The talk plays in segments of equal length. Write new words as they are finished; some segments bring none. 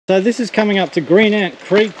So this is coming up to Greenant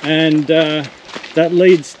Creek, and that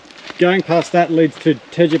leads, going past that leads to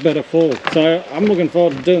Tjaetaba Fall. So I'm looking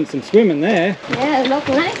forward to doing some swimming there. Yeah, it looks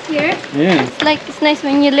nice here. Yeah. It's nice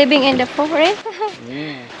when you're living in the forest.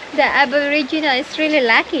 Yeah. The Aboriginal is really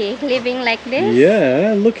lucky living like this.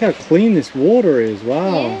 Yeah, look how clean this water is.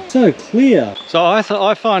 Wow, yeah. So clear. So I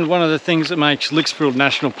find one of the things that makes Litchfield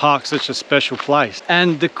National Park such a special place,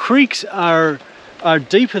 and the creeks are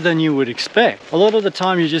deeper than you would expect. A lot of the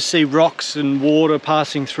time you just see rocks and water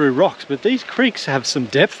passing through rocks, but these creeks have some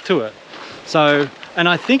depth to it. So, and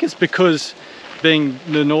I think it's because being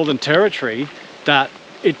the Northern Territory that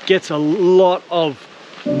it gets a lot of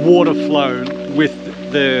water flow with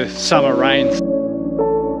the summer rains.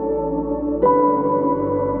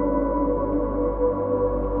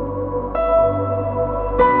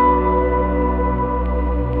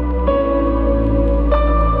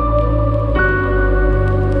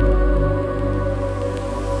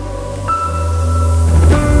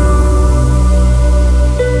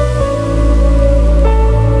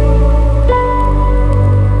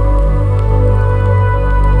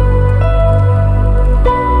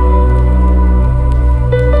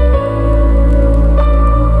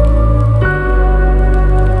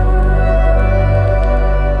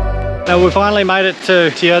 Now we finally made it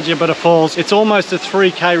to Tjaetaba Falls. It's almost a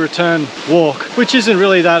 3K return walk, which isn't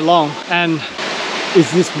really that long. And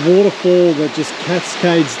is this waterfall that just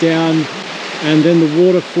cascades down, and then the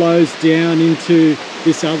water flows down into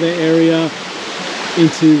this other area,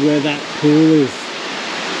 into where that pool is.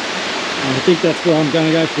 And I think that's where I'm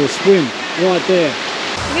going to go for a swim, right there.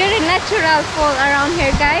 Very natural fall around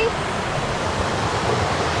here, guys.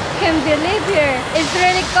 Can't believe here. It's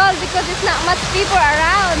really cold because there's not much people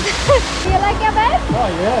around. Do you like it, babe? Oh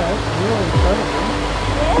yeah, it's really incredible.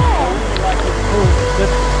 Yeah. I really like this pool.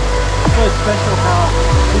 It's so special how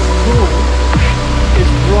this pool is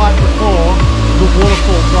right before the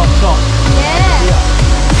waterfall drops off. Yeah.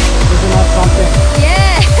 Isn't that something?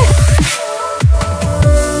 Yeah.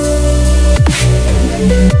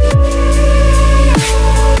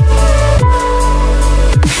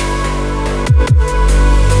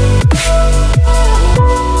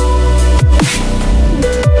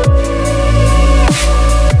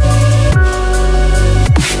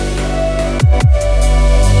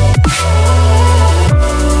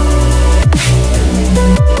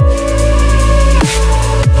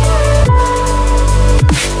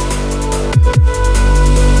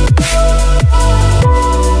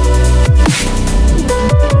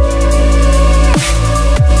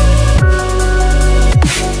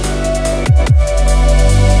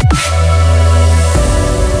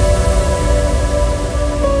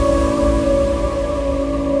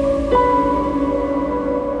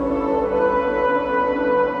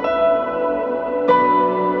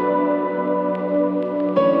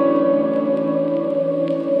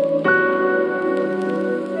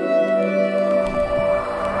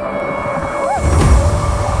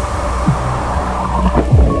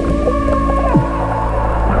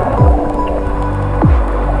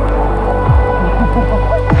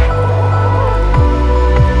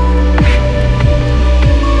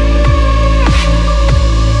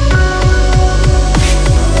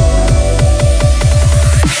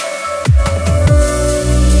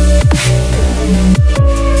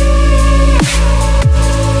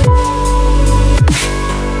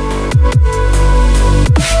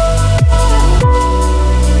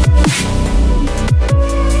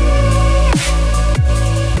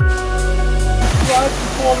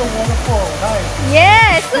 The waterfall, hey?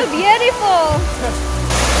 Yeah, it's so beautiful.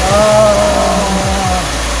 Wow,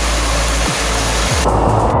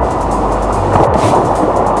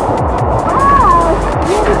 it's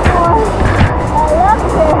beautiful. I love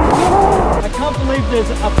it. I can't believe there's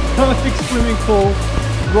a perfect swimming pool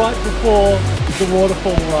right before the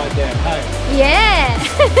waterfall right there, hey? Yeah.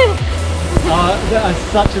 That is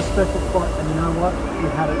such a special spot, and you know what? We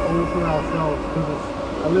had it all to ourselves because it's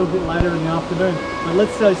a little bit later in the afternoon. But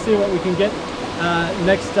let's see what we can get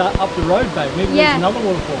next up the road, babe. Maybe there's another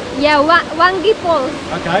waterfall. Yeah, Wangi Falls.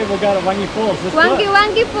 Okay, we'll go to Wangi Falls. Let's do it.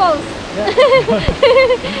 Wangi Falls. Yeah.